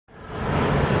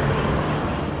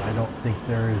think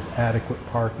there is adequate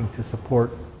parking to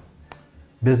support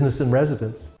business and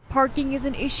residents. Parking is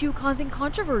an issue causing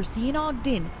controversy in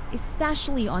Ogden,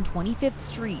 especially on 25th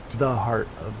Street. The heart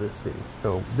of this city.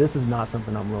 So this is not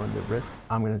something I'm willing to risk.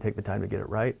 I'm going to take the time to get it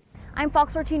right. I'm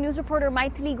Fox 13 News reporter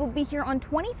Maithili Gubbi here on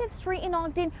 25th Street in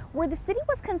Ogden, where the city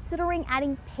was considering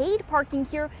adding paid parking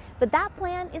here, but that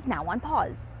plan is now on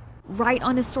pause. Right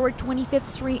on historic 25th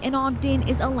Street in Ogden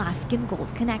is Alaskan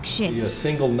Gold Connection. A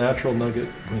single natural nugget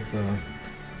with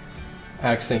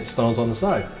accent stones on the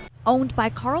side. Owned by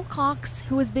Carl Cox,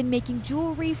 who has been making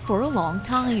jewelry for a long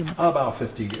time. About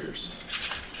 50 years.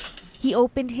 He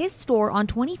opened his store on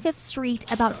 25th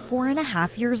Street about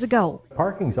 4.5 years ago.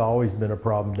 Parking's always been a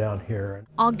problem down here.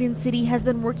 Ogden City has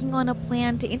been working on a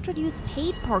plan to introduce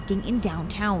paid parking in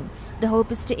downtown. The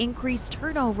hope is to increase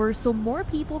turnover so more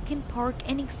people can park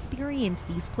and experience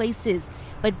these places.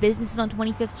 But businesses on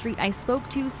 25th Street I spoke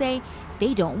to say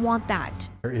they don't want that.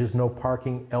 There is no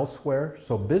parking elsewhere,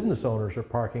 so business owners are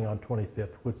parking on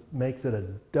 25th, which makes it a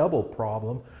double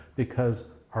problem because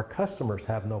our customers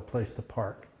have no place to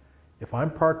park. If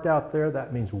I'm parked out there,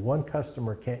 that means one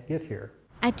customer can't get here.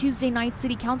 At Tuesday night's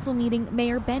City Council meeting,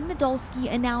 Mayor Ben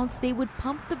Nadolski announced they would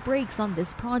pump the brakes on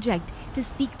this project to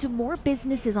speak to more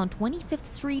businesses on 25th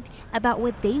Street about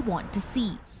what they want to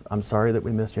see. I'm sorry that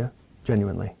we missed you,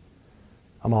 genuinely.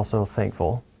 I'm also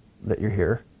thankful that you're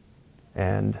here,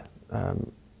 and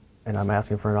I'm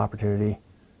asking for an opportunity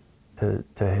to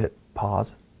hit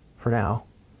pause for now,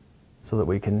 so that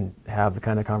we can have the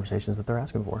kind of conversations that they're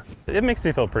asking for. It makes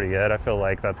me feel pretty good. I feel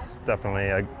like that's definitely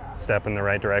a step in the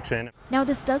right direction. Now,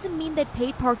 this doesn't mean that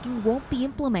paid parking won't be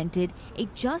implemented.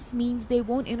 It just means they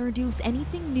won't introduce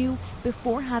anything new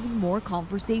before having more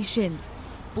conversations.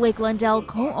 Blake Lundell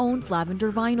co-owns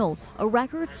Lavender Vinyl, a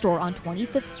record store on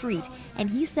 25th Street,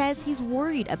 and he says he's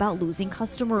worried about losing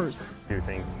customers. I do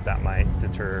think that might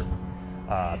deter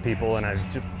people, and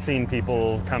I've just seen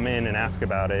people come in and ask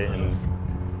about it, and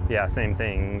yeah, same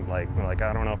thing, like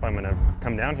I don't know if I'm gonna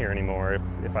come down here anymore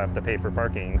if I have to pay for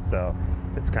parking, so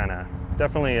it's kind of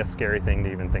definitely a scary thing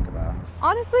to even think about.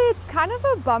 Honestly, it's kind of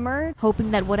a bummer.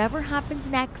 Hoping that whatever happens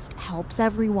next helps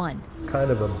everyone.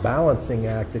 Kind of a balancing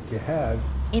act that you have.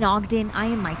 In Ogden, I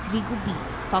am Maithili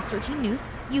Gubbi, Fox 13 News,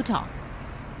 Utah.